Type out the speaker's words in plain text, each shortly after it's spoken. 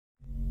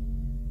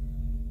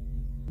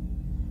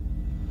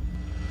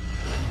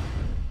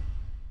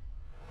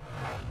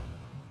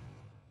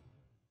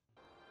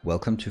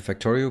Welcome to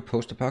Factorio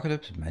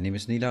Post-Apocalypse. My name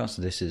is Nilaus.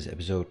 This is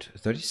episode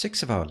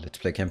 36 of our Let's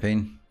Play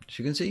campaign. As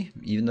you can see,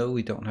 even though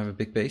we don't have a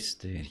big base,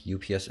 the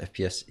UPS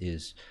FPS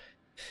is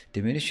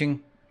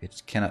diminishing.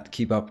 It cannot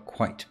keep up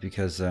quite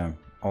because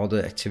all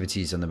the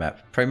activities on the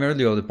map,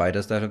 primarily all the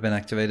biters that have been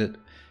activated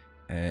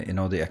in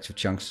all the active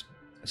chunks.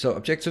 So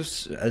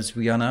objectives as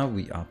we are now,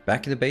 we are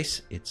back in the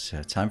base. It's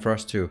time for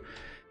us to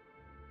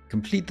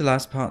complete the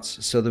last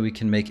parts so that we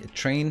can make a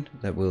train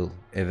that will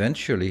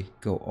eventually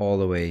go all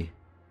the way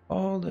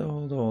all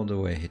the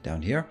way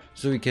down here,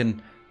 so we can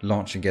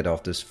launch and get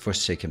off this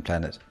forsaken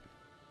planet.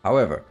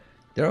 However,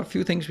 there are a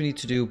few things we need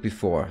to do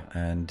before,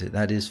 and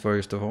that is,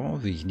 first of all,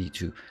 we need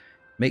to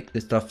make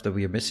the stuff that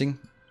we are missing,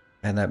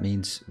 and that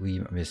means we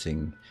are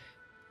missing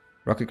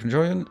rocket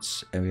control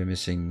units, and we are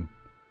missing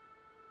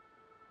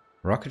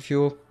rocket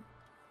fuel.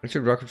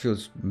 Actually, rocket fuel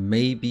is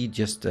maybe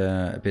just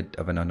a bit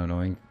of an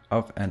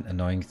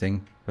annoying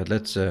thing, but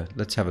let's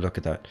have a look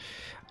at that.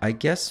 I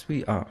guess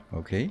we are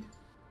okay.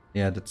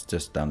 Yeah, that's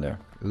just down there.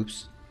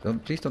 Oops.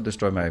 Please don't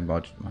destroy my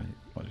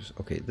modules.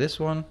 Okay, this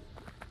one.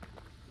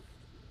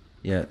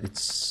 Yeah,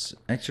 it's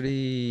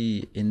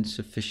actually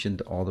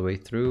insufficient all the way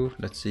through.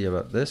 Let's see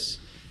about this.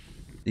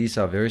 These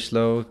are very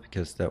slow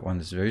because that one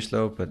is very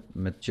slow, but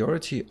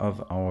majority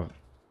of our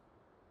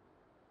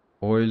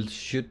oil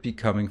should be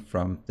coming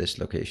from this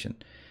location.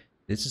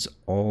 This is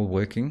all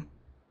working.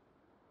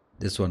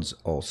 This one's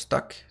all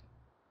stuck.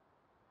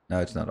 No,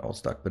 it's not all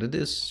stuck, but it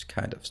is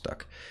kind of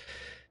stuck.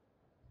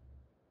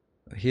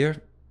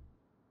 Here,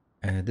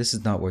 this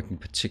is not working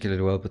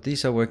particularly well, but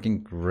these are working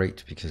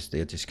great because they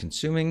are just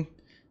consuming.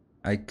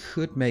 I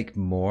could make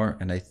more,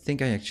 and I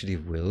think I actually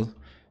will,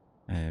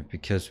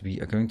 because we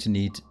are going to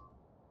need...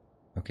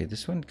 Okay,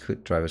 this one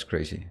could drive us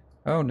crazy.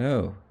 Oh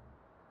no.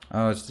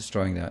 Oh, it's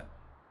destroying that.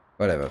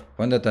 Whatever.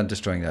 When they're done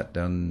destroying that,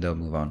 then they'll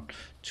move on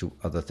to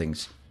other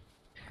things.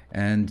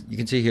 And you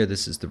can see here,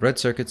 this is the red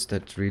circuits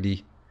that's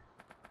really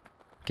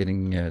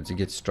getting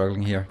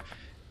struggling here.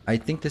 I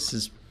think this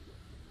is...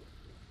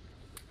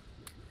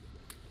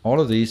 All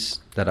of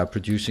these that are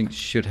producing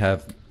should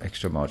have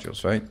extra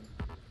modules, right?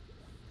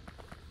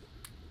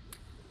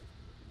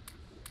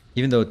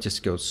 Even though it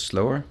just goes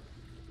slower,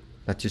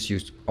 that just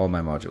used all my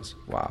modules.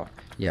 Wow.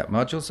 Yeah,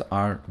 modules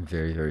are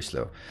very, very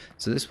slow.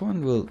 So this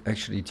one will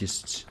actually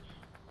just...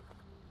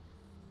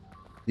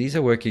 These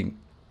are working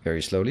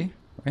very slowly,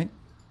 right?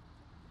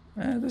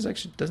 This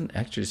actually doesn't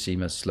actually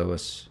seem as slow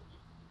as...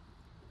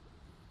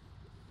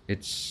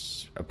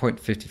 It's a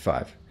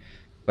 0.55.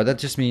 But that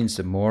just means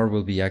that more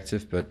will be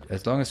active, but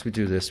as long as we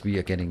do this, we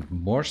are getting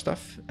more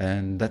stuff,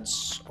 and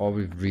that's all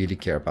we really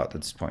care about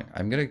at this point.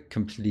 I'm going to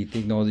completely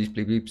ignore these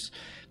bleep bleeps,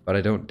 but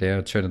I don't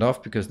dare turn it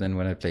off, because then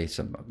when I play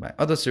some of my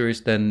other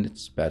series, then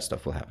it's bad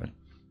stuff will happen.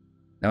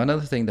 Now,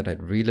 another thing that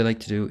I'd really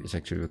like to do is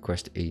actually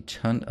request a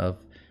ton of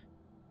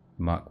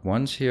Mark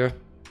 1s here.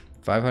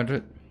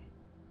 500?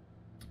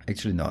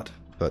 Actually not,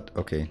 but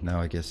okay,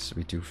 now I guess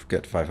we do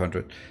get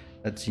 500.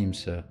 That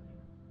seems...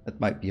 that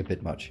might be a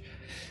bit much.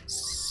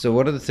 So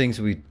one of the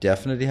things we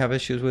definitely have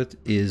issues with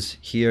is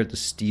here the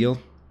steel.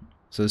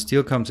 So the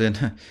steel comes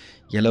in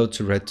yellow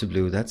to red to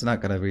blue. That's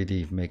not going to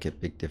really make a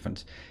big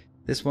difference.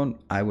 This one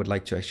I would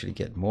like to actually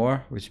get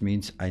more, which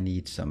means I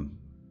need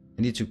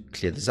to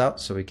clear this out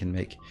so we can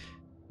make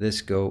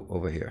this go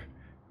over here.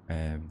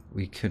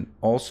 We can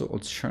also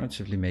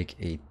alternatively make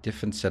a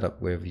different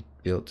setup where we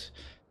build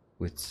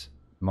with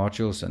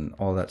modules and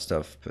all that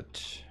stuff.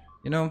 But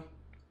you know,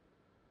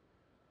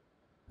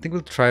 I think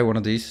we'll try one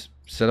of these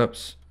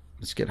setups.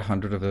 Let's get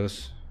 100 of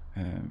those.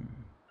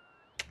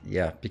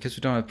 Yeah, because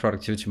we don't have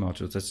productivity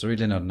modules, that's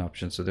really not an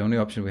option. So the only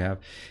option we have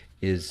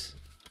is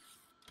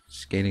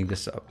scaling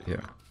this up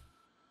here.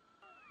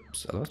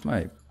 Oops, I lost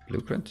my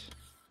blueprint.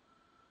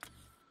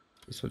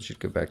 This one should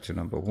go back to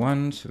number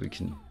 1, so we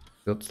can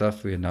build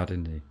stuff. We are not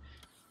in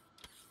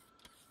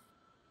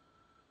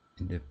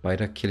the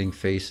biter killing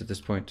phase at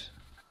this point.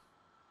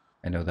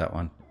 I know that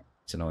one.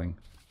 It's annoying.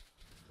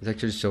 It's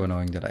actually so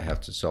annoying that I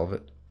have to solve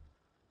it.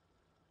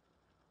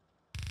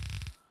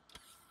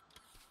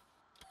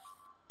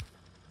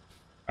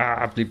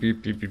 Ah, bleep,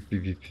 bleep, bleep, bleep,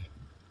 bleep, bleep.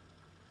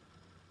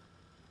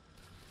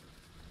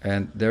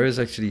 And there is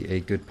actually a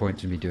good point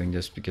to me doing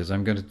this, because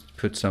I'm going to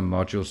put some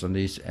modules on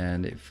these,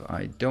 and if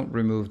I don't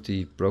remove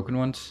the broken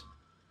ones,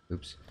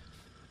 oops,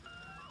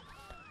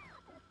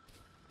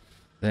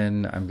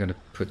 then I'm going to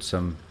put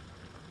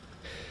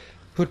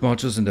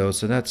modules in those,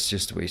 so that's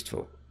just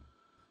wasteful.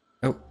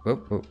 Oh,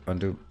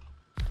 undo.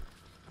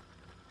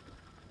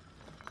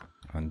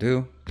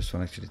 Undo. This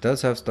one actually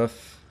does have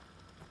stuff.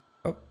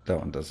 Oh, that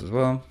one does as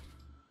well.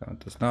 That one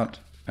does not.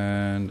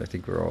 And I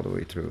think we're all the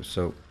way through,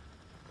 so...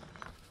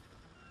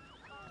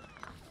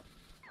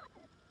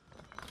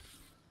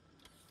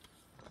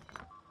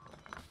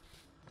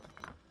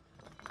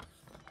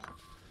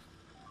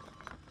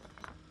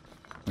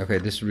 Okay,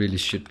 this really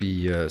should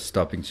be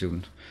stopping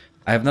soon.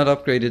 I have not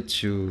upgraded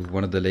to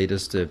one of the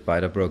latest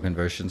biter broken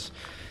versions,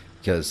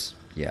 because,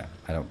 yeah,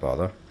 I don't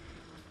bother.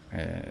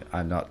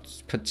 I'm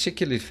not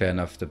particularly fan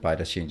of the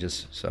biter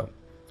changes, so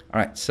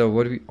Alright, so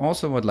what we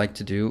also would like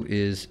to do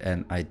is,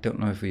 and I don't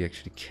know if we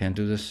actually can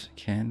do this.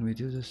 Can we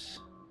do this?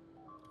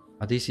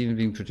 Are these even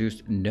being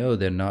produced? No,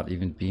 they're not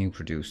even being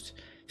produced.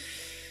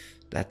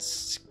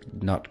 That's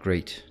not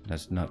great.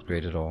 That's not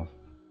great at all.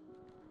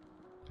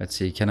 Let's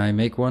see, can I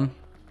make one?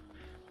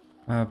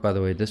 By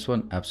the way, this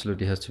one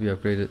absolutely has to be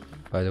upgraded,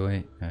 by the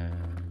way.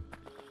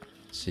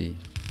 Let's see.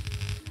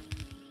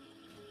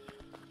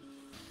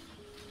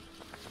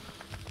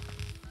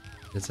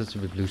 This has to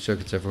be blue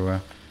circuits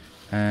everywhere.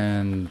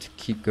 And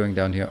keep going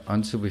down here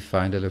until we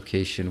find a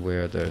location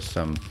where there's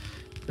some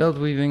belt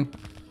weaving.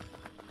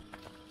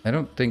 I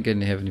don't think I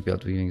have any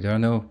belt weaving. There are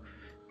no...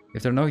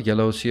 If there are no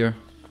yellows here,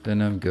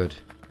 then I'm good.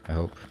 I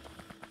hope.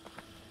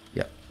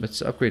 Yeah,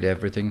 let's upgrade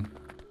everything.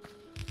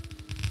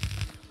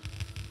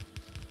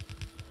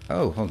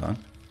 Oh, hold on.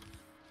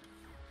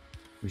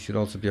 We should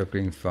also be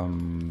upgrading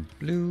from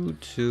blue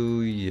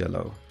to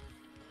yellow.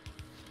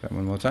 Try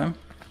one more time.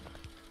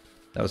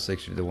 That was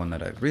actually the one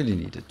that I really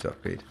needed to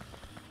upgrade.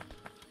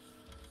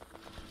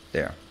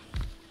 There.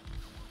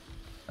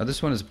 Now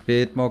this one is a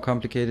bit more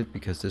complicated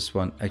because this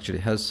one actually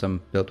has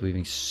some belt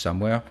weaving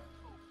somewhere.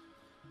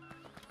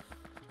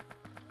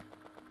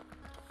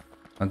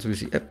 Until we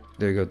see, yep,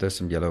 there you go, there's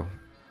some yellow.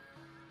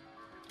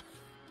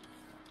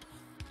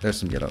 There's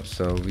some yellow,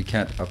 so we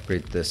can't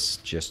upgrade this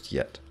just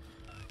yet.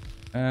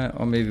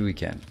 Or maybe we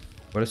can.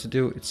 What does it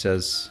do? It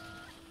says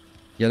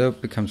yellow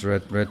becomes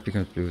red, red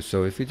becomes blue.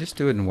 So if we just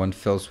do it in one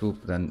fell swoop,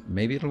 then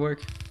maybe it'll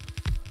work.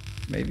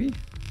 Maybe.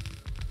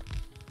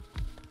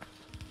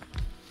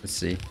 Let's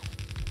see.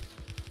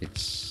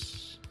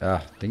 It's...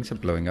 things are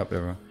blowing up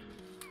everywhere.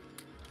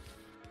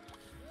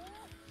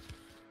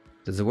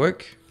 Does it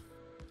work?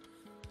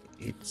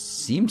 It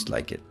seems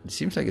like it. It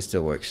seems like it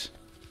still works.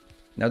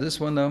 Now this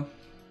one though,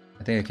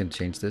 I think I can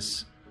change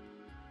this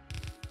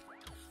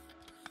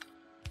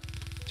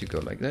to go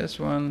like this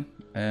one,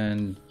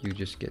 and you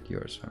just get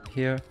yours from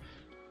here.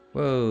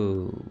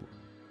 Whoa.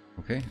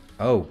 Okay.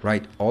 Oh,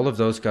 right. All of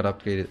those got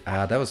upgraded.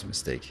 That was a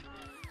mistake.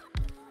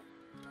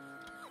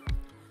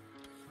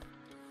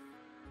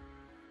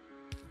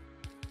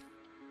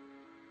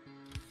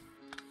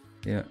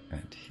 Here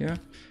and here.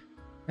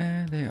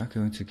 And they are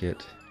going to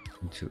get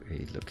into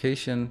a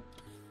location.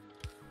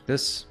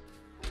 This.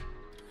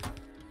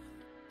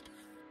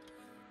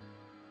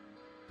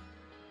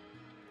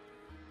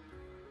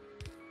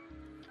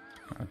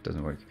 Oh, it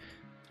doesn't work.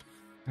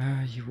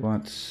 You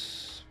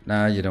want...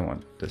 Nah, you don't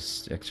want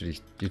this. Actually,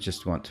 you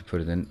just want to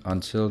put it in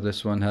until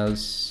this one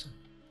has...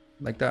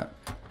 like that.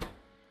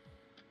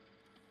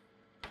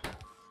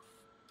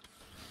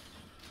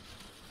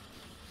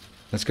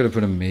 That's gonna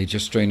put a major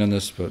strain on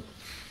this, but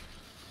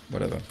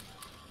whatever.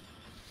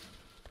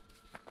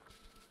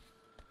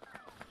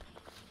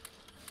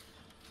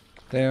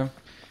 There.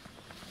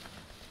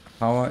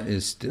 Power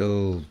is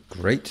still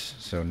great,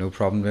 so no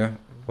problem there.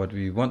 What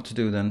we want to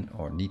do then,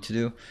 or need to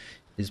do,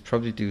 is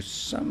probably do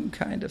some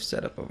kind of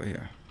setup over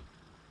here.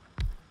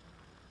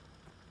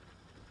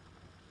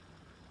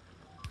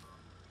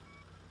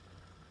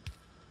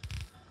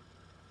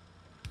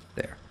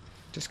 There.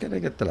 Just gotta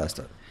get the last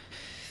out.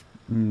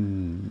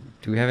 Do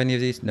we have any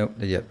of these? Nope,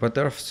 not yet. But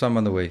there are some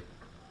on the way.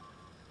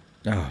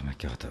 Oh my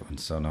god, that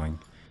one's so annoying.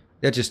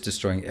 They're just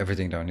destroying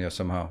everything down here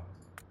somehow.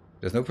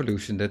 There's no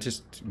pollution, they're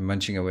just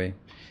munching away.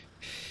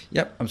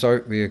 Yep, I'm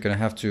sorry, we're gonna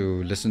have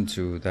to listen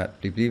to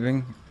that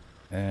bleeping.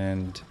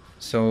 And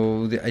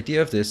so the idea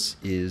of this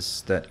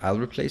is that I'll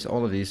replace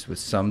all of these with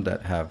some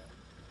that have...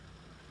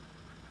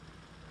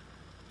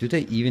 Do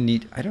they even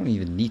need... I don't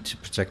even need to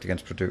protect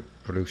against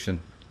pollution.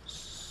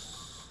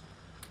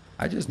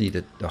 I just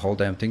needed the whole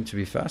damn thing to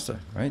be faster,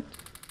 right?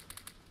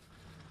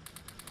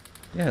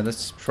 Yeah,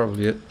 that's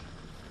probably it.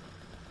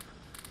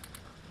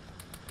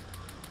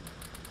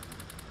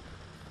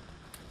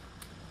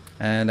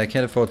 And I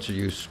can't afford to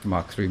use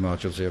Mark III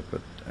modules here,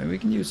 but we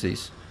can use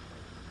these.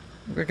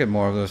 We're gonna get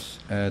more of those.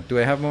 Do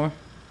I have more?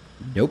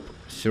 Nope.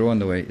 0 on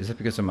the way. Is that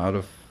because I'm out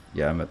of...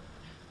 Yeah, I'm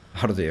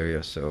out of the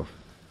area, so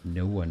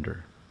no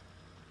wonder.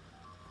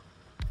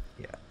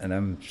 Yeah, and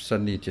I'm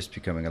suddenly just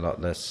becoming a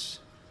lot less...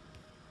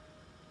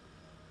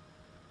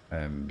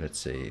 let's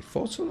say,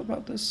 forceful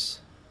about this.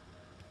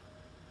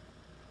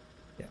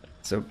 Yeah,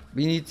 so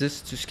we need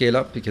this to scale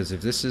up, because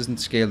if this isn't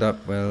scaled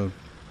up, well,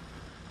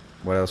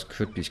 what else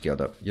could be scaled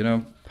up? You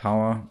know,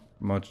 power,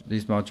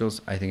 these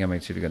modules, I think I'm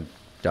actually going to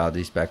dial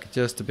these back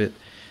just a bit.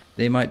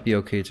 They might be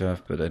okay to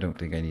have, but I don't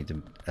think I need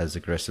them as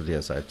aggressively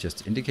as I've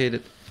just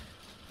indicated.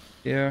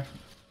 Here,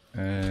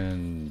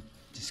 and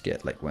just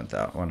get like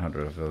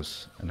 100 of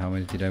those. And how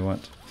many did I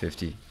want?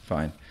 50,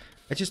 fine.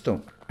 I just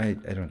don't, I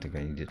don't think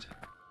I need it.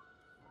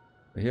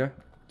 Here,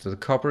 so the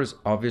copper is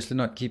obviously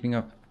not keeping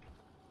up,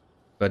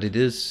 but it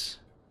is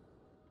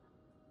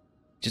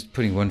just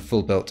putting one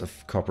full belt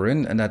of copper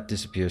in, and that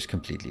disappears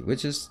completely,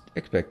 which is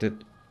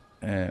expected.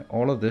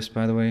 All of this,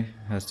 by the way,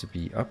 has to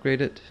be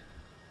upgraded.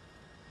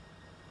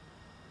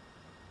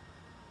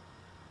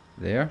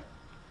 There.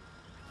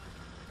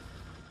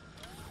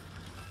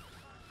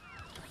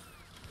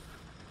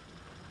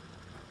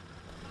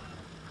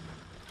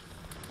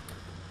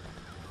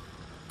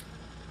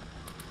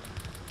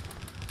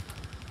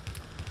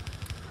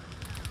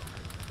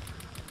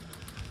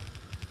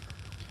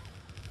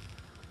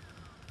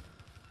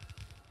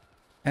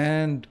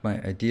 And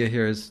my idea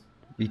here is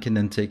we can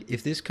then take,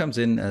 if this comes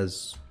in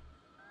as,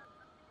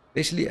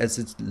 basically as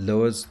it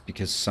lowers,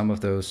 because some of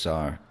those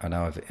are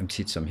now I've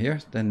emptied some here,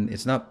 then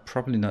it's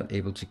probably not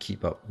able to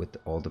keep up with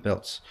all the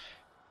belts.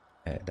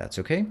 That's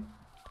okay,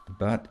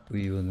 but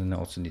we will then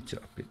also need to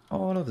upgrade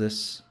all of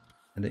this.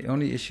 And the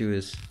only issue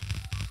is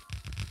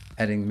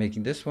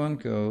making this one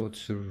go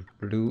to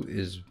blue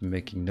is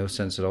making no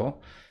sense at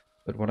all.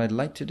 But what I'd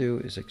like to do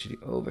is actually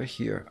over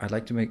here, I'd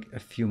like to make a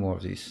few more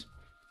of these.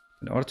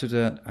 In order to do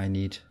that, I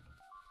need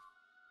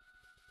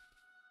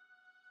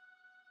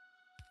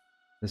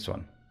this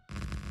one.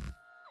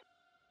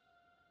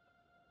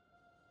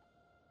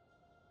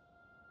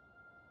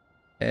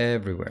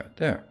 Everywhere.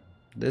 There.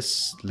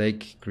 This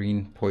lake,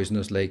 green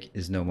poisonous lake,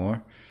 is no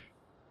more.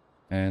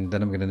 And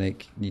then I'm gonna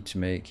need to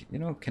make, you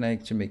know, can I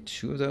actually make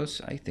 2 of those?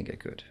 I think I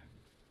could.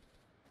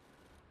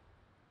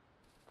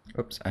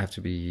 Oops, I have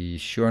to be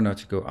sure not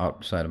to go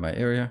outside of my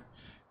area.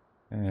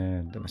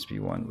 And there must be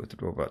one with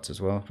the robots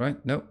as well, right?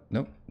 Nope,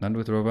 nope, none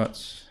with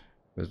robots,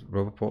 with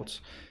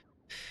roboports.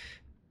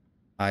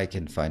 I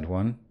can find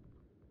one,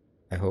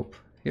 I hope.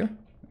 Here?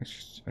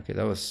 Okay,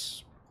 that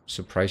was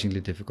surprisingly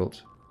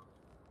difficult.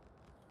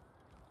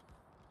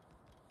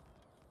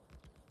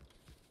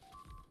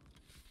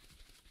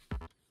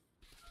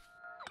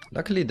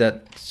 Luckily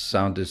that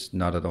sound is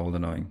not at all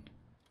annoying.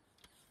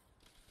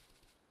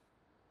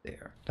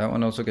 There. That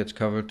one also gets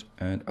covered.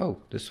 And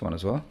oh, this one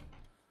as well.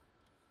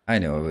 I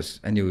knew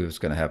it was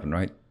gonna happen,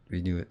 right?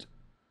 We knew it.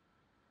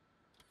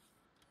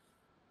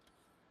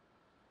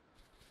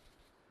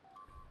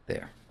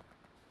 There.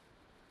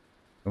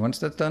 And once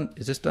that's done,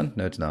 is this done?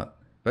 No, it's not.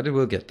 But it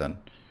will get done.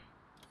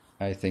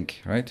 I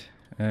think, right?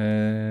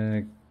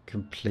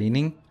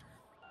 Complaining.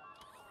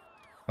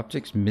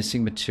 Objects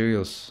missing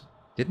materials.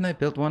 Didn't I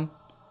build one?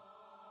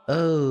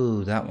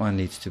 Oh, that one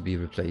needs to be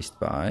replaced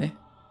by...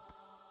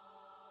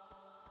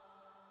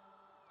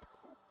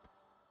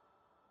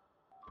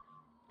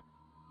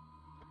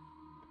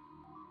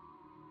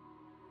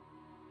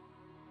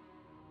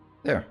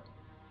 There.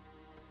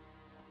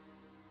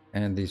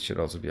 And these should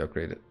also be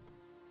upgraded.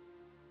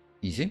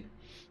 Easy.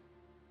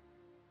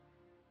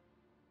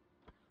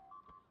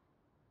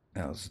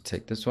 I'll also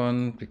take this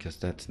one because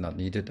that's not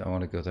needed. I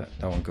want to go that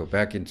one go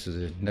back into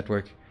the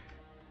network.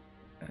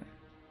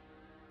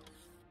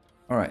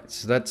 Alright,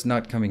 so that's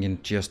not coming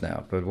in just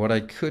now, but what I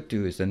could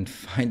do is then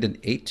find an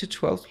 8 to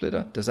 12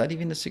 splitter. Does that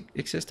even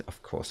exist?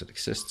 Of course it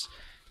exists.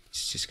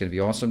 It's just gonna be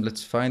awesome.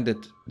 Let's find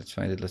it. Let's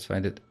find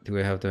it. Do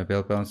I have the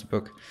belt balancer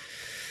book?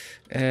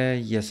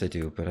 Yes I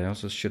do, but I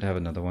also should have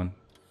another one.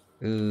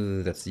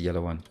 Ooh, that's the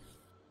yellow one.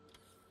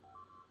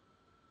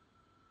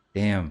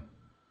 Damn.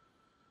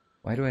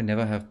 Why do I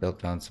never have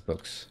belt balancer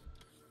books?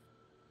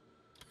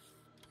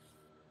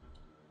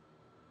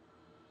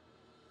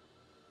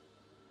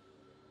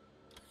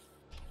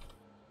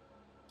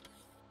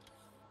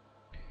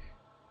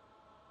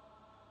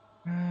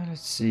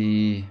 Let's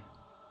see.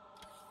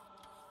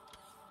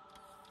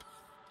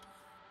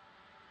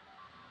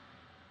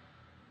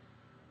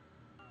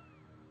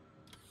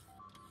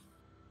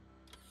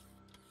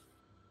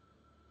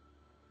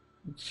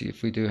 Let's see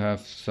if we do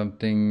have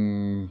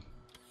something.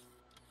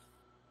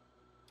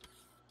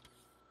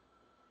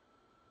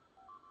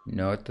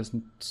 No, it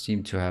doesn't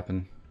seem to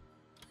happen.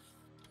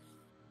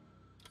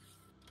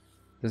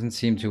 Doesn't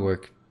seem to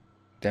work.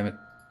 Damn it.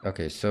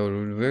 Okay, so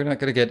we're not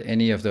gonna get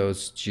any of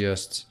those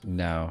just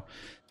now.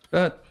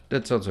 But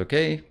that's also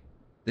okay.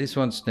 These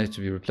ones need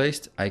to be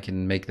replaced. I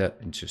can make that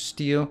into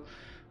steel.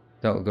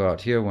 That will go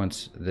out here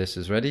once this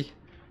is ready.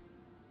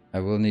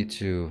 I will need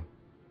to...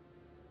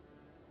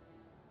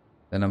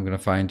 Then I'm gonna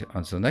find,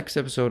 until next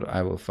episode,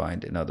 I will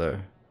find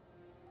another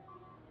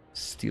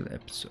steel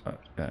episode.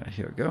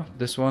 Here we go.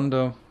 This one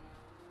though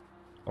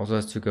also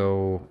has to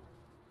go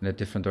in a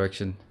different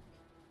direction.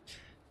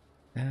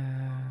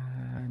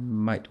 I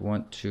might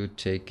want to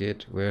take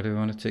it. Where do I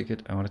want to take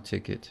it? I want to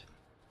take it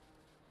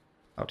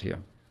out here.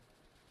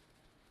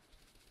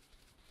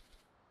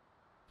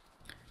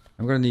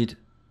 I'm gonna need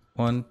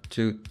 1,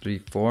 2, 3,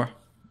 4.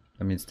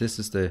 That means this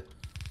is the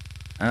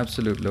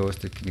absolute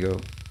lowest it can go.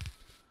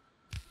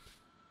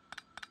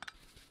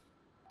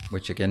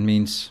 Which again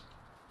means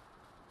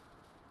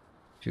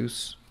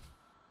juice.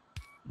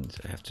 And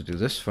I have to do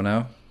this for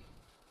now.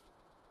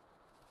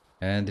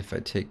 And if I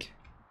take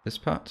this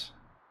part,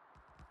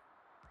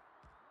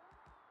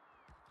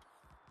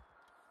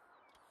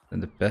 then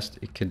the best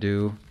it can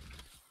do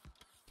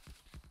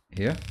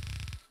here.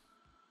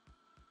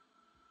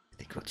 I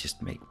think we'll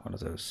just make one of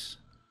those.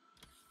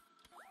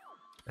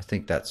 I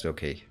think that's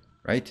okay,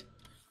 right?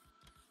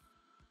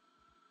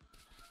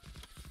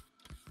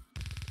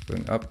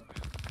 Going up.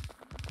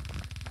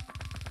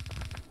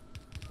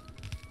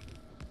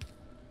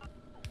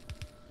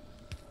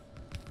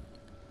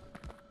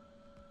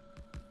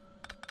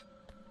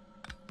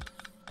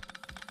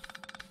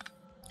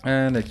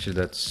 And actually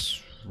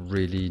that's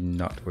really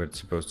not where it's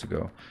supposed to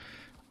go.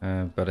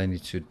 But I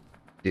need to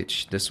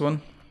ditch this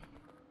one.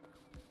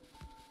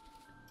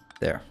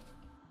 There.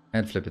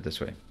 And flip it this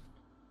way.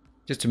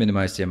 just to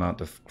minimize the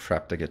amount of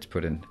crap that gets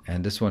put in.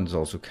 And this one is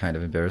also kind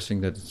of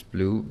embarrassing that it's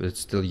blue, but it's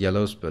still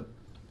yellows, but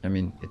I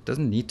mean, it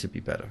doesn't need to be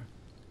better.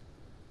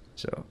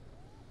 So,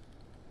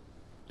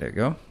 there you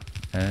go.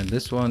 And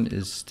this one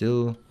is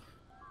still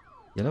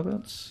yellow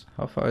belts.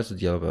 How far is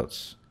it yellow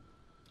belts?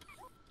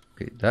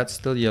 Okay, that's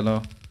still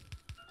yellow.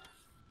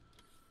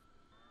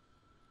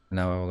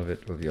 Now all of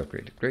it will be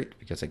upgraded. Great,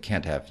 because I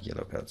can't have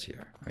yellow belts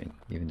here. I mean,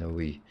 even though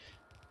we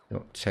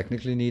don't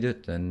technically need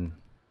it, then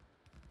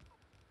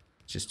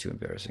it's just too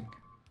embarrassing.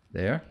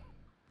 There.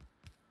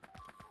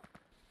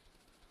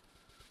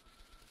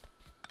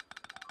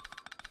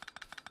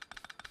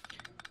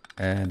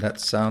 And that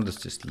sound is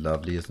just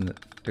lovely, isn't it?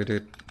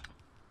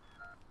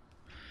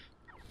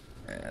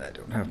 And I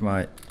don't have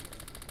my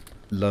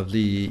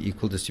lovely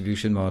equal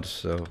distribution mod,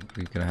 so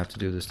we're gonna have to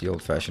do this the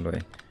old-fashioned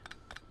way.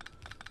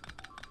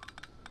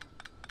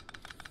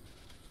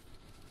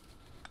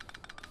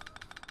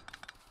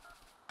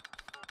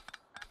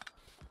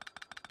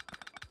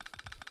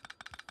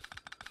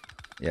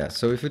 Yeah,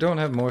 so if we don't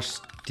have more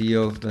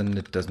steel, then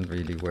it doesn't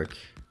really work.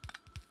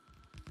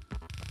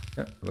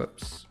 Yeah,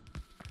 whoops.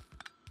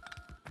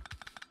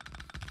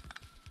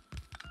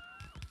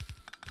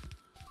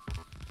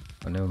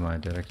 Oh, never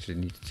mind, that actually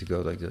needs to go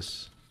like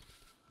this.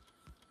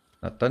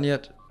 Not done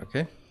yet,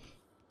 okay.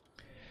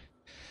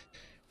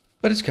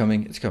 But it's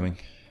coming, it's coming.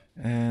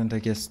 And I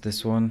guess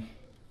this one.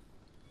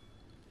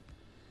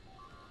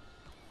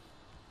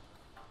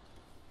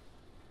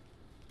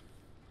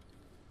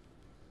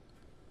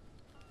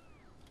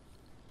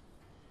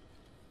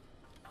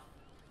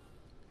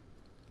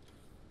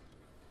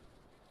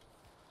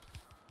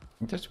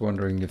 I'm just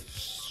wondering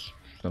if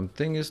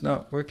something is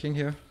not working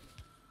here.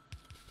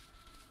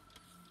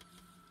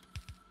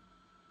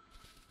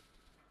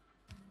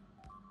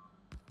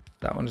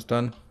 That one is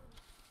done.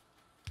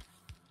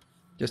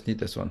 Just need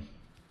this one.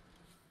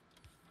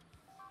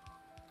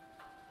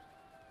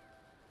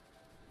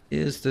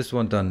 Is this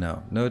one done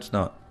now? No, it's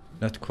not.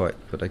 Not quite,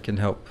 but I can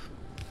help.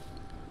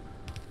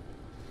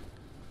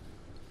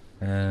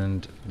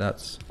 And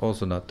that's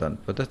also not done,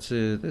 but that's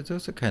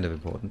also kind of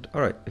important.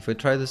 All right, if I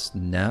try this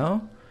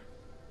now,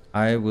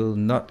 I will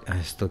not.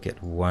 I still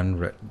get one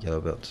red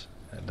yellow belt.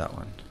 That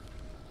one.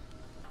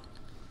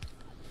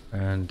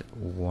 And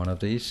one of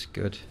these.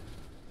 Good.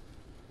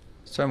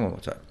 Let's try one more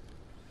time.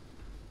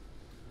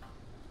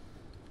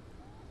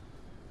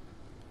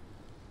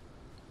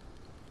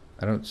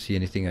 I don't see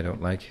anything I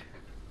don't like.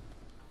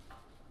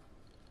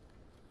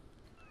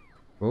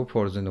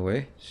 Roboport is in the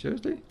way.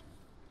 Seriously?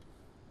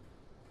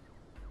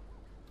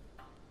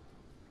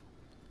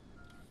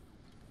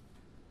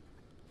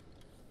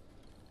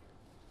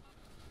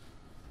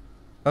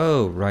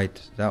 Oh,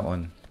 right. That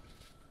one.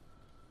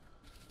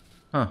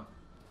 Huh.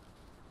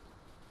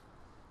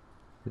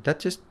 Did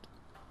that just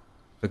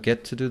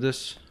forget to do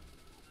this?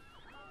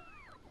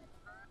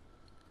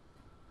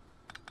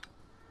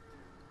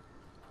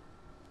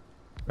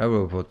 That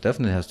robot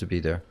definitely has to be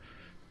there.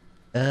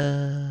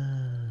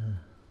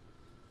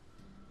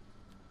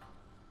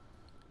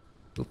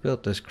 Who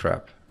built this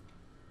crap?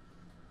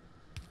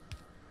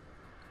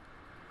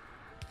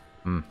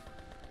 Hmm.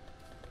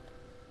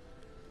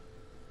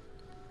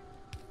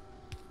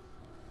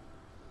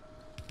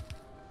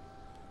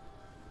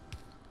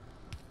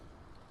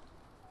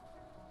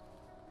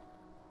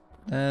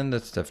 And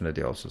that's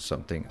definitely also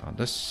something on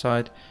this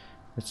side.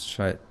 Let's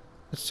try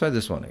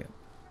this one again.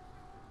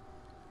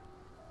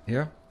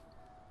 Here.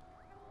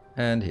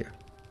 And here.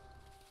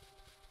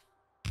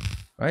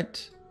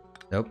 Right?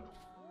 Nope.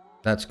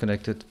 That's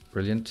connected.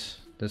 Brilliant.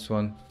 This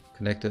one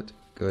connected.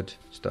 Good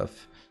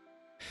stuff.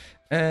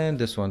 And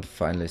this one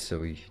finally, so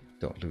we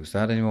don't lose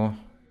that anymore.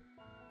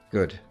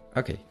 Good.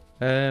 Okay.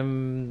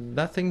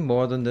 Nothing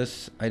more than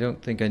this. I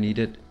don't think I need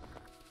it.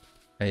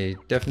 I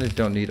definitely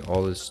don't need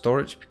all this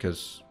storage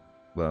because,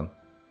 well,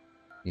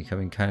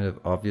 becoming kind of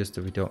obvious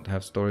that we don't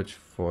have storage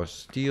for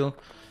steel.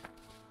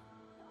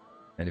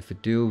 And if we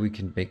do, we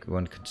can make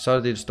one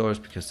consolidated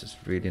storage because it's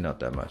really not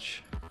that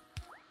much.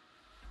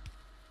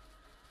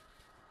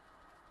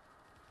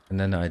 And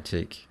then I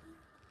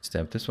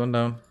stamp this one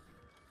down,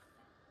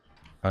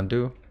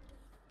 undo.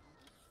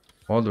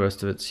 All the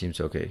rest of it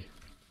seems okay.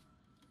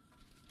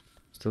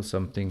 Still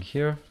something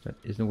here that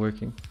isn't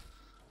working.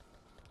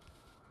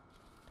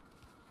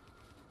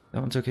 That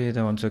one's okay,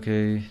 that one's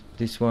okay.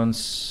 These ones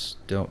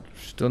still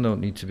don't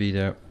need to be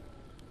there.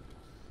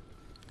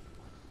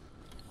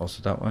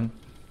 Also that one.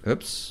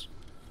 Oops.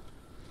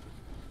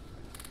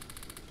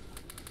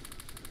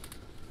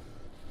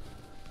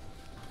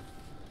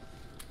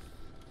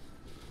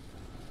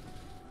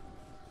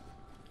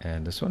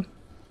 And this one.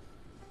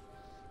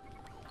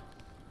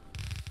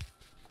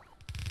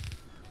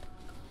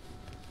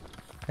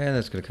 And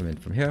that's gonna come in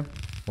from here.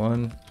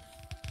 1,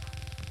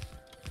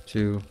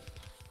 2.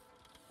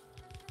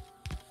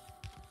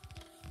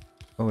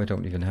 Oh, I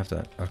don't even have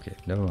that. Okay,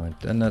 never mind.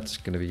 Then that's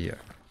gonna be here.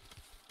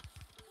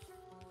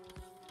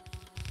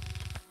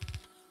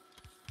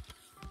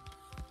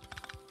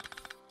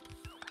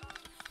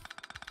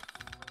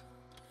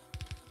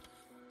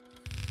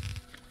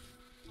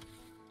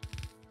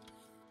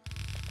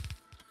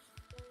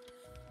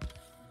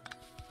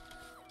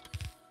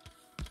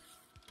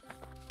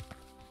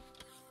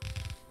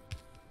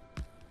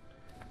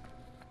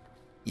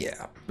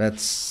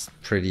 That's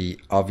pretty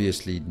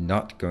obviously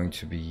not going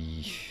to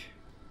be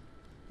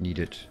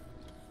needed.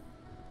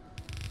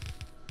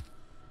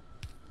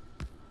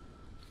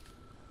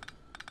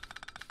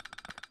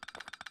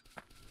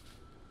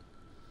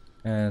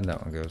 And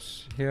that one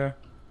goes here.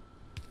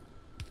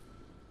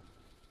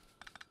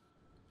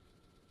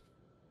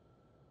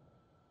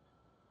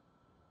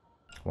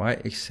 Why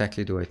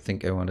exactly do I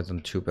think I wanted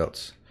on 2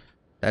 belts?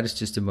 That is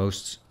just the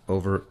most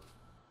over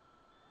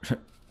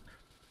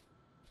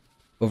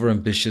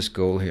ambitious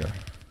goal here.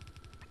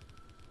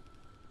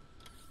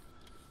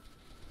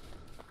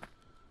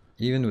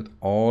 Even with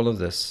all of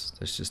this,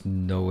 there's just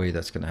no way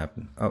that's gonna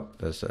happen. Oh,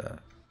 there's a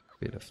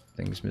bit of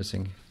things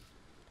missing.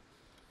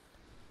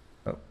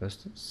 Oh,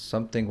 there's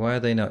something. Why are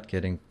they not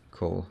getting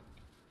coal?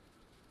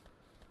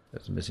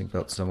 There's a missing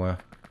belt somewhere.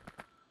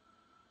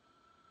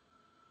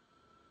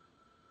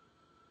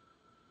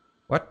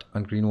 What?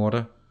 On green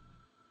water?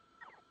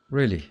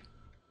 Really?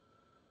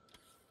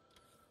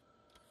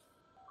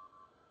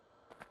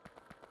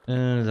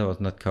 That was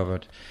not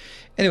covered.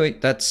 Anyway,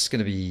 that's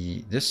gonna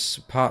be this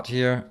part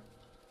here.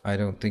 I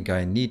don't think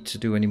I need to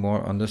do any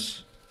more on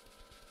this.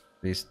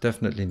 These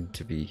definitely need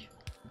to be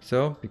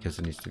so, because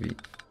it needs to be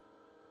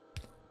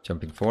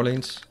jumping 4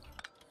 lanes.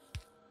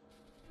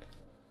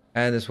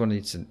 And this one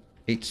needs an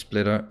 8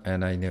 splitter,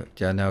 and I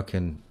now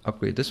can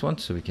upgrade this one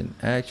so we can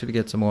actually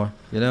get some more,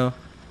 you know.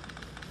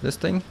 This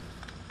thing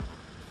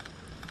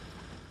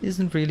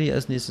isn't really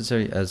as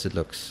necessary as it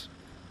looks.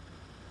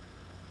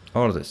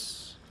 All of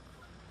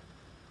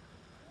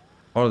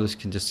this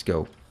can just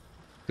go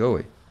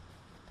away.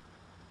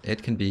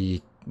 It can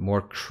be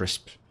more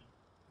crisp,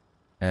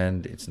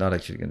 and it's not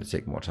actually going to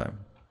take more time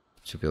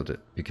to build it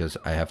because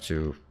I have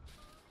to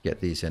get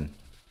these in.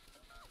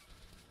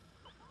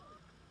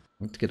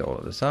 Let's get all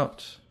of this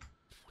out.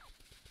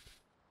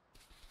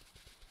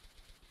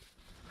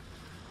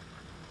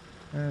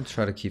 And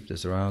try to keep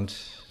this around.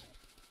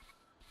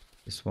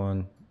 This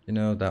one, you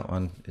know, that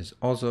one is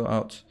also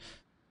out.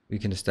 We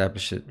can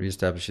establish it,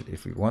 reestablish it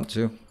if we want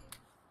to.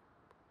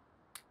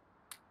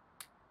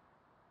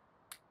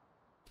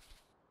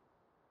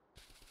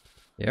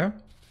 Yeah.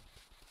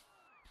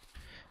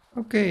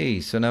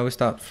 Okay, so now we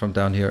start from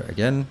down here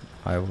again.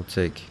 I will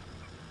take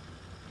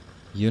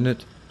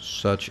unit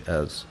such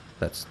as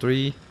that's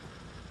 3,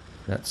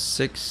 that's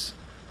 6,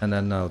 and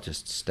then I'll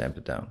just stamp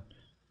it down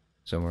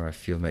somewhere I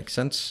feel makes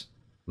sense,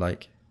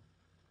 like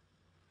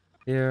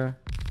here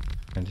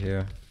and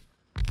here.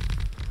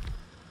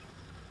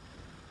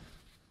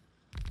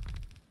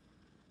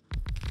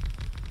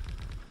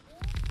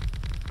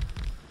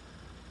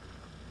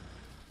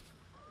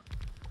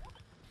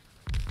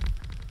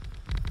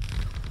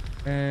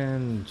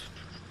 And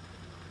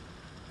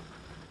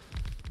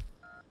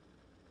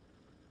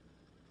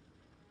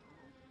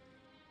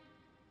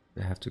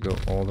they have to go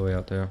all the way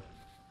out there.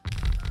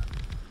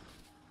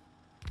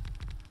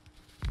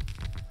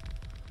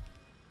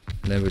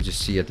 And then we'll just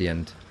see at the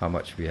end how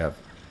much we have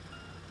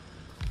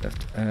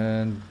left.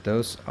 And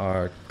those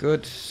are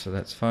good, so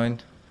that's fine.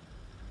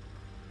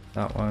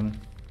 That one.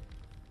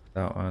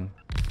 That one.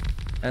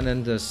 And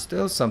then there's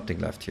still something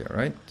left here,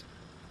 right?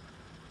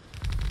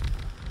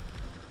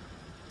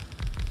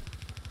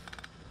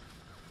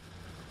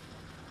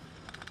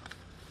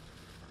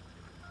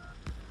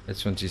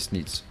 This one just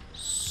needs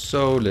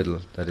so little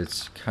that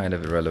it's kind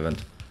of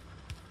irrelevant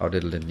how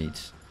little it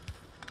needs.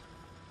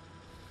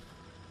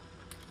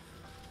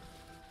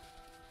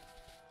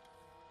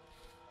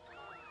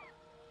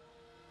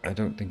 I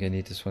don't think I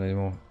need this one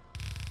anymore.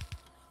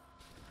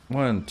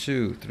 1,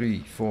 2, 3,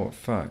 4,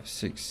 5,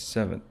 6,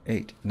 7,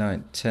 8,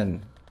 9,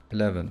 10,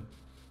 11.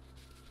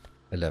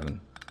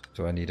 11.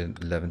 So I need an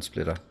 11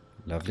 splitter.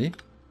 Lovely.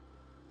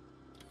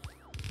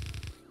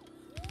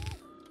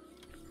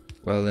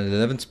 Well, an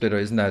 11 splitter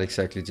isn't that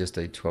exactly just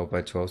a 12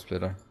 by 12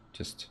 splitter.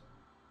 Just...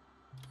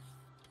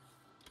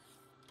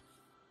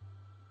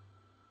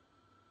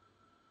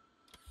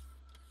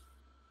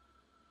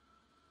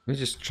 let me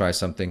just try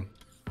something.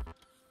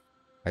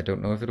 I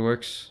don't know if it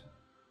works.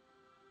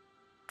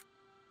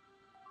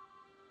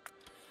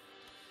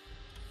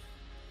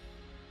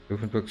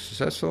 Movement book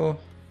successful.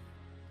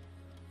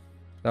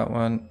 That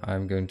one,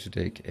 I'm going to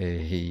take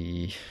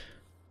a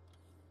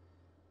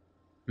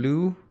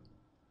blue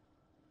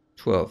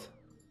 12.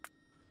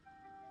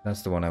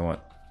 That's the one I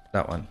want.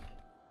 That one.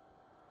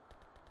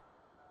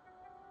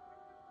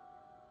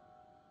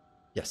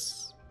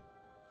 Yes.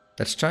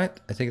 Let's try it.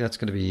 I think that's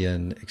going to be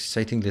an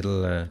exciting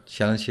little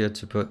challenge here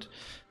to put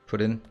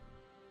in.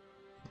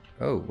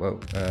 Oh, whoa.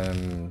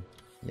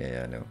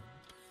 Yeah, I know.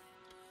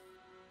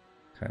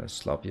 Kind of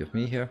sloppy of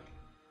me here.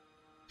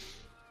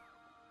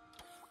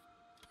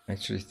 I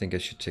actually think I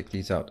should take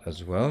these out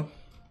as well.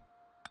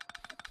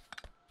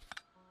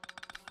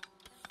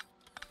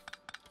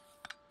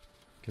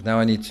 Because now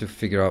I need to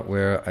figure out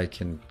where I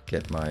can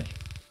get my...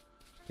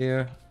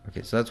 here.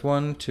 Okay, so that's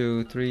 1,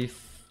 2, 3,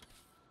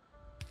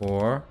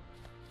 4,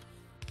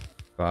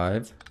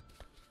 5.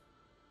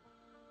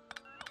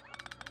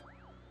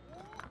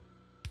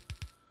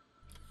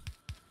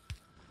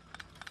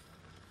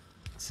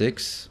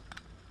 6.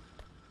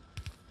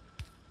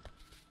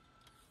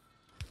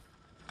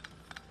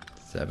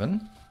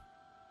 7,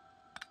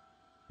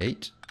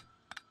 8,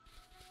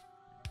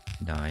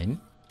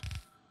 9,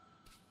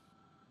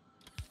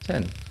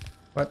 10.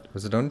 What?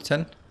 Was it only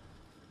 10?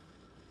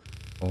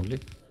 Only?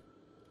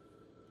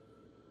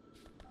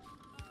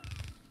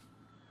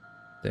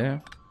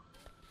 There.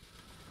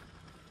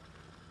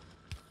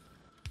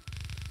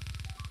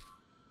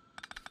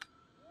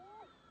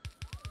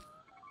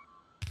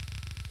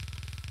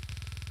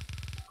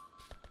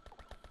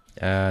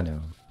 Ah, no.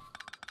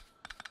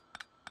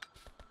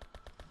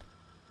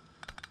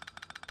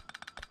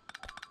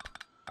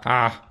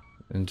 Ah!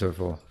 Into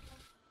 4.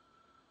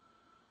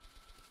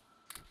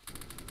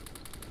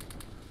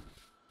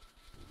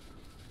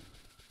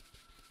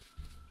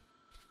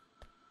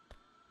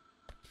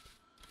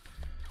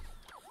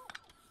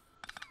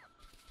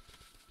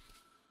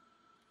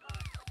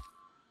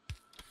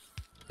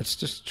 Let's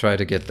just try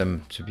to get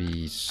them to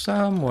be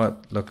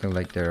somewhat looking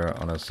like they're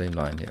on the same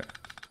line here.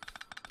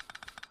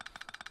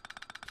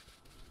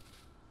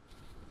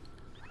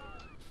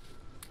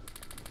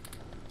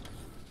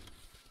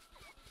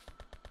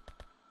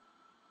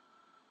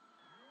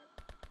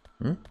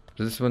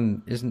 This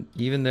one isn't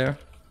even there?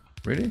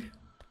 Really?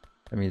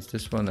 That means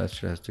this one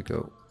actually has to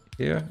go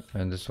here,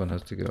 and this one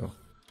has to go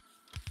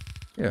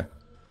here.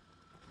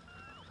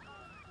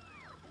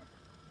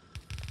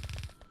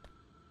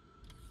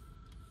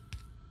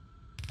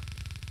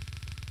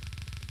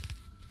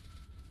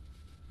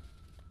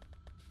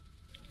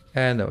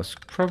 And that was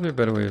probably a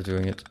better way of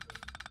doing it.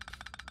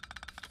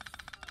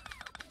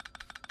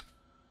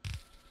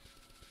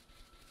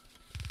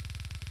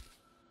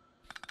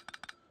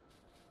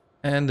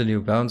 And the new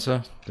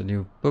bouncer, the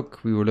new book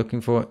we were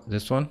looking for,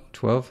 this one,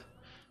 12.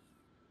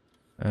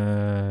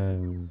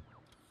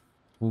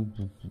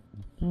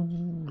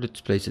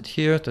 Let's place it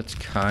here. That's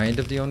kind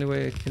of the only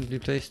way it can be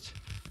placed.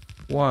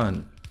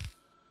 1,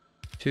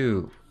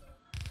 2,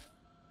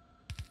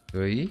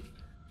 3,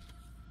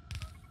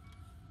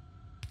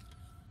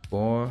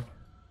 4,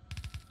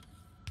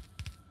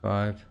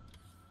 5.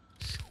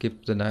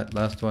 Skip the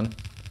last one.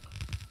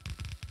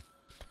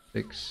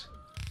 6,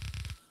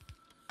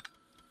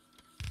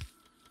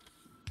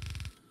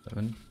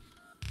 7.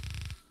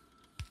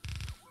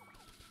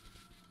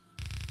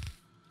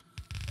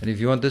 And if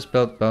you want this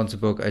belt bouncer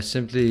book, I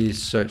simply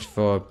search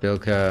for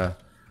Bilka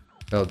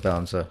belt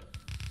bouncer.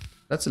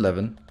 That's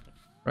 11,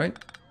 right?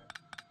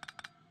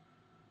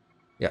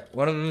 Yeah,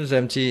 one of them is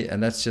empty,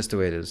 and that's just the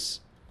way it is.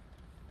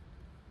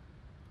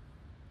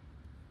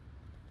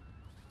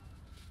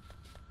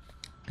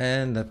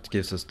 And that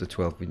gives us the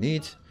 12 we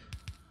need.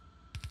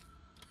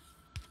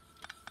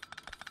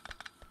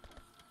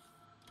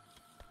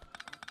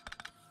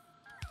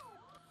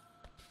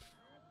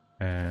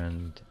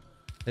 And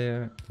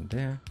there and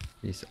there.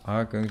 These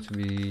are going to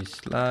be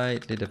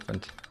slightly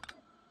different.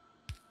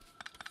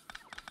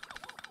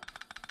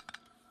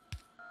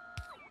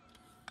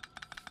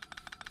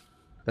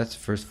 That's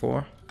the first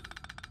 4.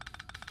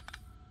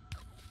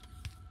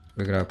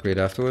 We're gonna upgrade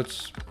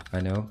afterwards. I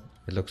know,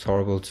 it looks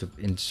horrible to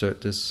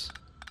insert this.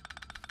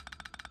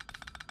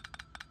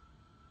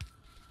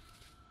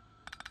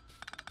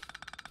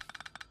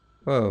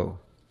 Whoa.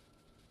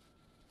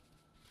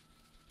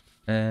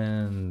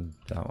 And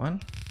that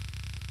one.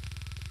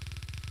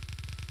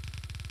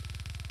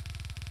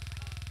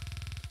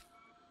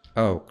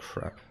 Oh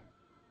crap.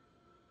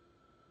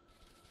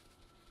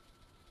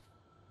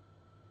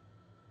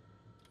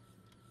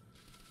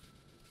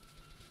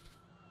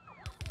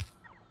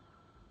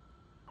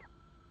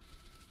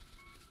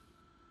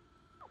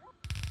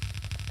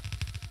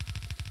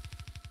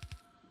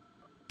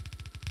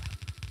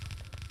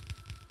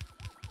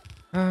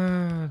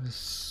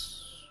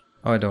 This...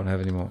 Oh, I don't have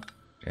any more.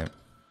 Yeah.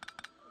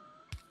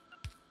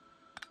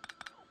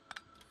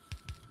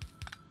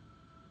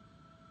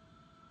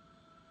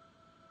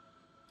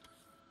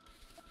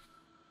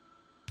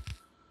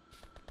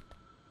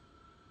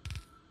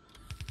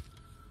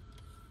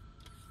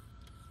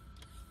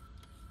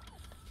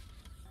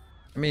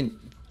 I mean,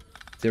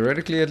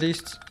 theoretically at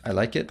least, I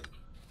like it.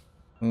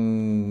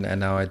 And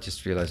now I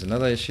just realized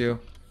another issue.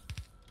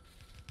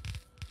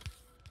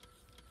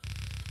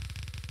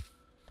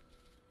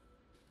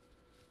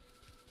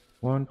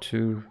 One,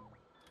 2,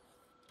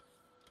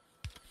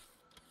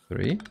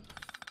 3.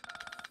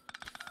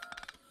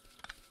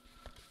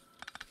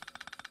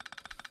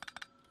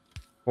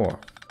 4.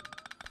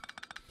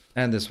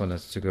 And this one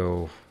has to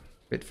go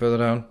a bit further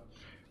down.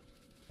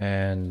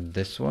 And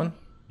this one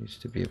needs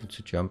to be able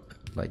to jump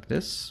like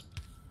this,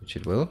 which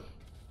it will.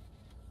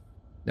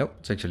 Nope,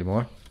 it's actually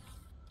more.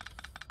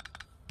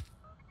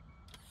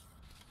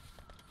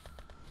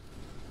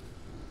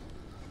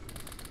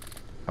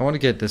 I want to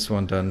get this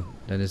one done.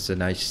 Then it's a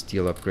nice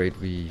steel upgrade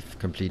we've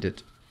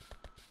completed.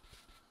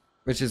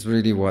 Which is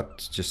really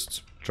what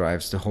just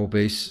drives the whole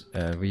base.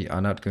 We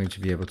are not going to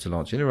be able to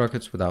launch any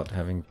rockets without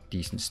having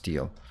decent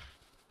steel.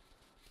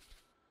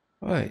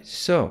 Alright,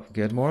 so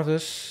get more of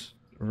this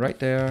right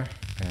there,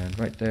 and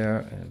right there,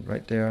 and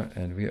right there.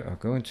 And we are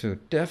going to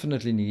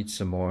definitely need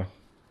some more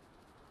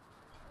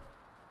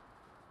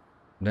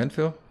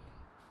landfill.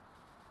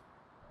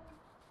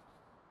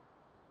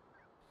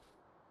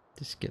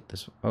 this get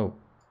this? Oh,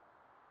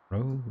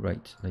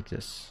 right, like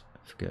this.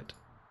 I forget.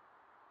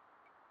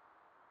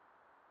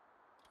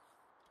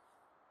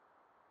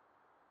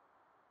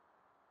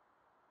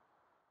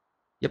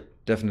 Yep,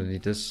 definitely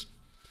this.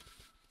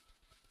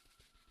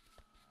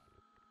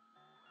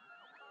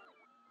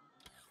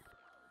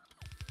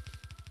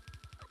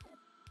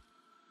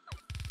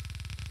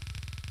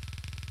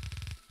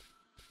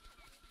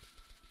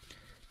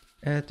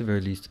 At the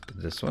very least,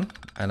 this one.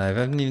 And I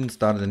haven't even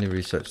started any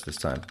research this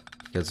time,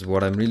 because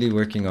what I'm really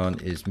working on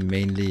is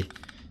mainly,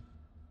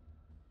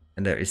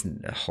 and there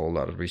isn't a whole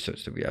lot of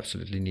research that we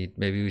absolutely need.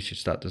 Maybe we should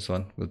start this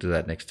one. We'll do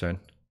that next turn.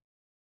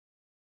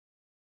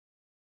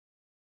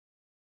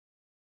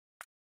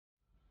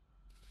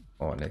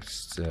 Or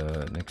next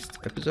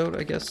episode,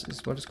 I guess,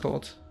 is what it's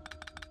called.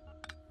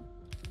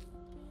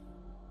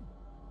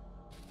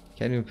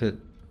 Can you put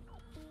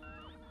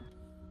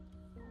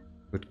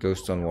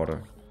ghosts on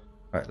water?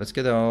 Alright, let's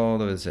get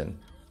all of this in.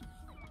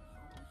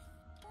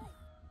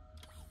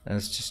 And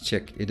let's just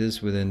check. It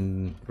is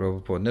within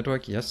Roverport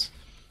network, yes.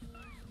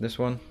 This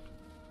one.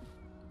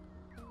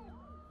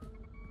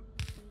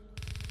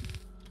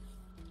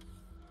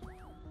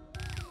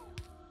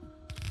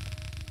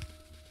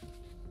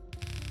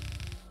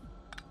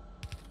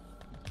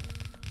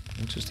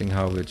 Interesting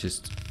how we're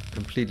just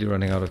completely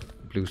running out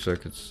of blue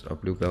circuits or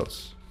blue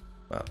belts.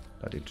 Well,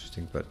 not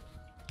interesting, but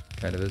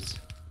kind of is.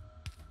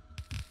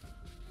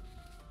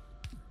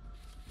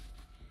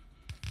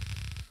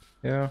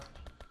 Yeah.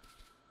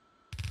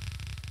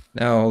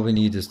 Now all we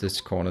need is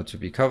this corner to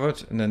be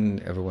covered, and then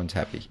everyone's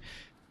happy.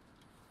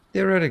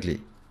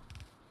 Theoretically.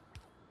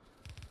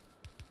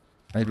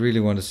 I'd really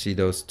want to see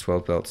those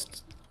 12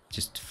 belts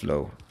just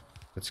flow.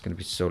 That's going to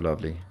be so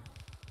lovely.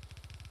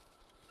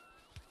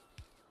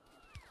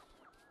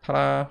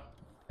 Ta-da!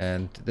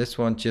 And this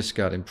one just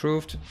got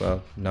improved.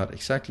 Well, not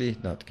exactly,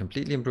 not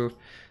completely improved.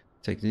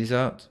 Take these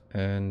out,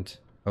 and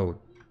oh,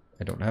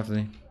 I don't have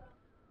any.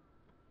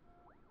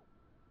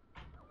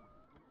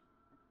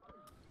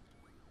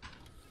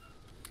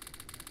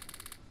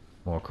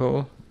 More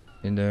coal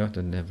in there,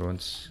 then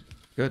everyone's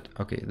good.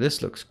 Okay,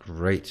 this looks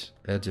great.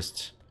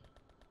 Just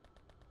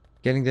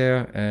getting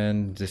there,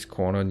 and this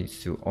corner needs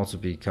to also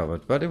be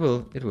covered, but it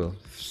will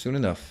soon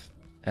enough.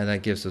 And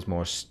that gives us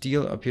more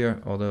steel up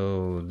here,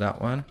 although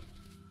that one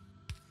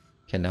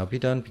can now be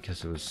done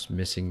because it was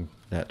missing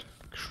that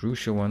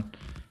crucial one.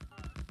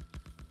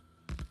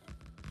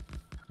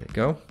 There you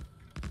go.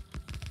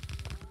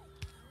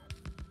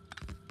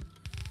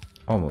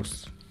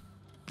 Almost.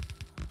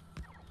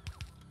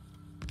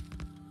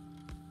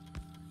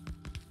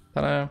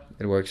 Ta-da!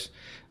 It works.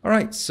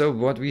 Alright, so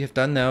what we have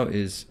done now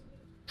is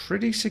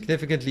pretty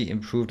significantly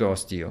improved our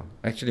steel.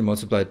 Actually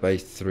multiplied by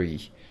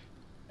 3.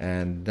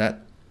 And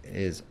that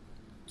is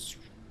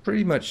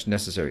pretty much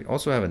necessary.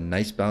 Also have a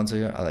nice balancer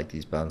here. I like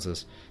these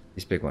balancers,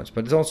 these big ones.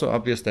 But it's also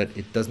obvious that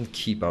it doesn't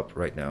keep up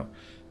right now.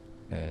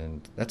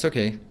 And that's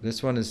okay.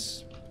 This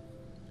one's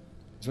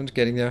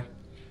getting there.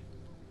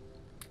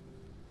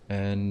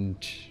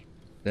 And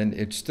then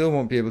it still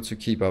won't be able to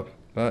keep up.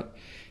 But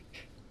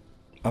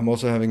I'm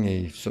also having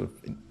a sort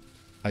of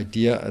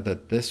idea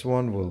that this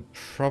one will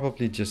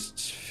probably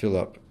just fill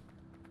up.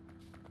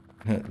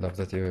 I love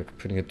that they're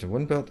putting it to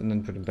 1 belt and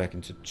then putting it back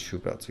into 2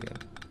 belts again.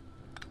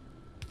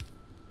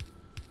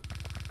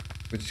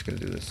 We're just gonna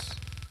do this.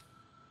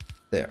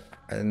 There.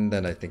 And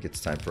then I think it's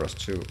time for us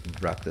to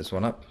wrap this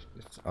one up.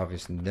 It's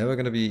obviously never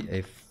gonna be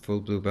a full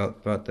blue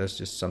belt, but there's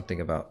just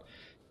something about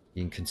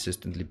being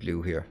consistently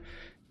blue here.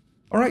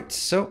 Alright,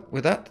 so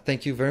with that,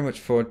 thank you very much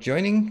for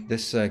joining.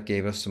 This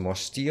gave us some more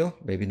steel.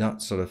 Maybe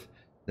not sort of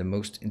the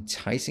most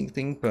enticing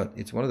thing, but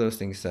it's one of those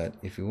things that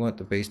if we want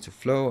the base to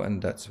flow,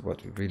 and that's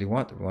what we really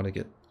want, we want to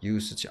get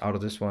usage out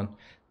of this one,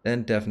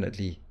 then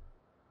definitely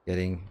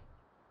getting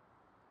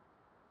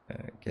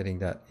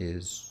that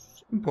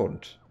is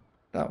important.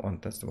 That one,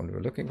 that's the one we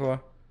were looking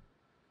for.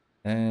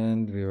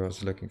 And we were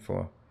also looking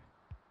for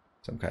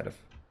some kind of...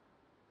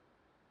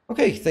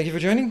 Okay, thank you for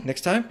joining.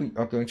 Next time we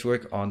are going to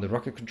work on the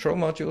rocket control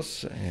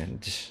modules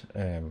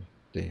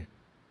and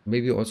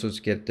maybe also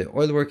to get the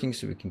oil working,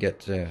 so we can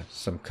get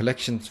some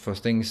collections for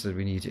things that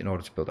we need in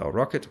order to build our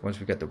rocket. Once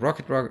we get the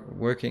rocket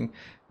working,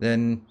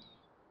 then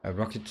a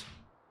rocket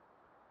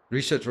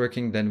research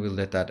working, then we'll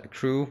let that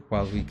accrue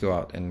while we go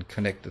out and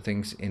connect the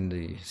things in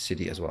the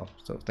city as well.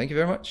 So thank you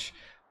very much.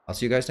 I'll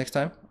see you guys next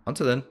time.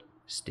 Until then,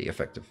 stay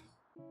effective.